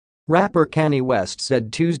Rapper Kanye West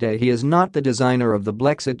said Tuesday he is not the designer of the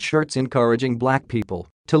Blexit shirts, encouraging black people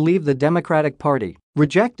to leave the Democratic Party,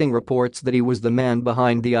 rejecting reports that he was the man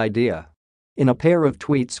behind the idea. In a pair of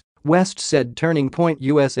tweets, West said Turning Point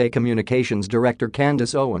USA Communications Director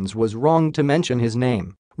Candace Owens was wrong to mention his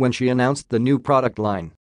name when she announced the new product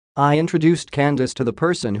line. "I introduced Candace to the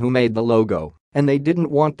person who made the logo, and they didn't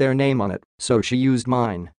want their name on it, so she used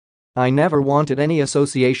mine. I never wanted any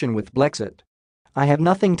association with Blexit. I have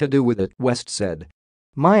nothing to do with it," West said.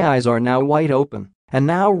 "My eyes are now wide open and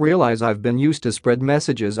now realize I've been used to spread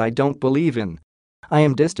messages I don't believe in. I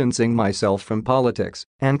am distancing myself from politics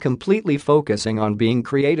and completely focusing on being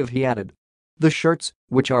creative," he added. The shirts,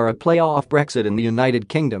 which are a play off Brexit in the United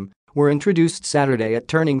Kingdom, were introduced Saturday at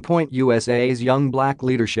Turning Point USA's Young Black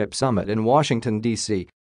Leadership Summit in Washington, D.C.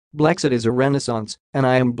 "Blexit is a renaissance, and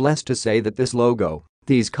I am blessed to say that this logo,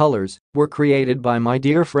 these colors, were created by my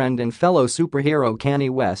dear friend and fellow superhero Kanye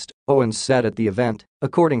West," Owens said at the event,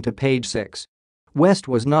 according to Page 6. West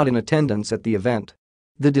was not in attendance at the event.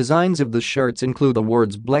 The designs of the shirts include the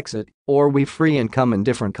words Blexit or We Free and come in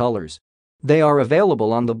different colors. They are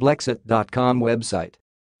available on the Blexit.com website.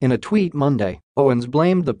 In a tweet Monday, Owens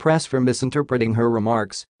blamed the press for misinterpreting her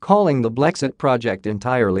remarks, calling the Blexit project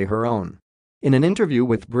entirely her own. In an interview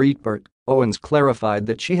with Breitbart, Owens clarified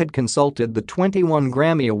that she had consulted the 21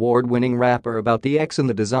 Grammy Award-winning rapper about the X in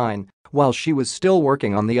the design while she was still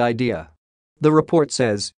working on the idea. The report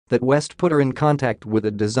says that West put her in contact with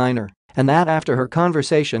a designer and that after her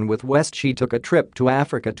conversation with West she took a trip to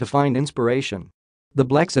Africa to find inspiration. "The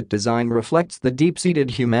Blexit design reflects the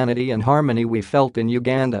deep-seated humanity and harmony we felt in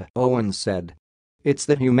Uganda," Owens said. "It's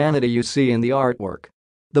the humanity you see in the artwork.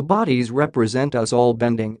 The bodies represent us all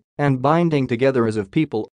bending and binding together as a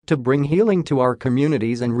people to bring healing to our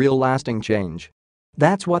communities and real lasting change.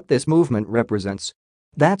 That's what this movement represents.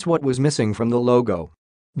 That's what was missing from the logo.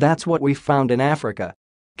 That's what we found in Africa."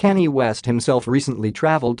 Kanye West himself recently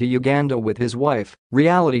traveled to Uganda with his wife,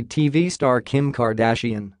 reality TV star Kim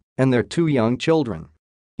Kardashian, and their 2 young children.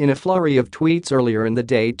 In a flurry of tweets earlier in the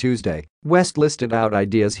day Tuesday, West listed out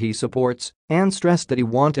ideas he supports and stressed that he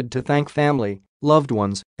wanted to thank family, loved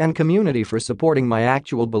ones, and community for supporting my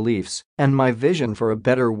actual beliefs and my vision for a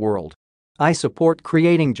better world. "I support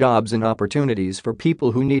creating jobs and opportunities for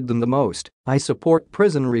people who need them the most. I support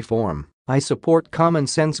prison reform. I support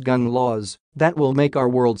common-sense gun laws that will make our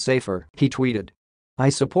world safer," he tweeted. "I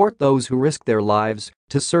support those who risk their lives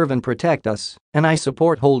to serve and protect us, and I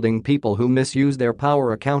support holding people who misuse their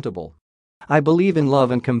power accountable. I believe in love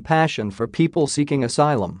and compassion for people seeking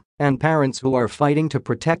asylum and parents who are fighting to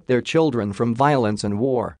protect their children from violence and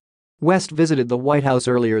war." West visited the White House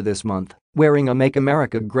earlier this month, wearing a Make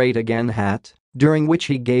America Great Again hat, during which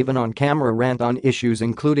he gave an on-camera rant on issues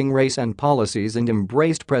including race and policies and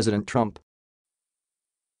embraced President Trump.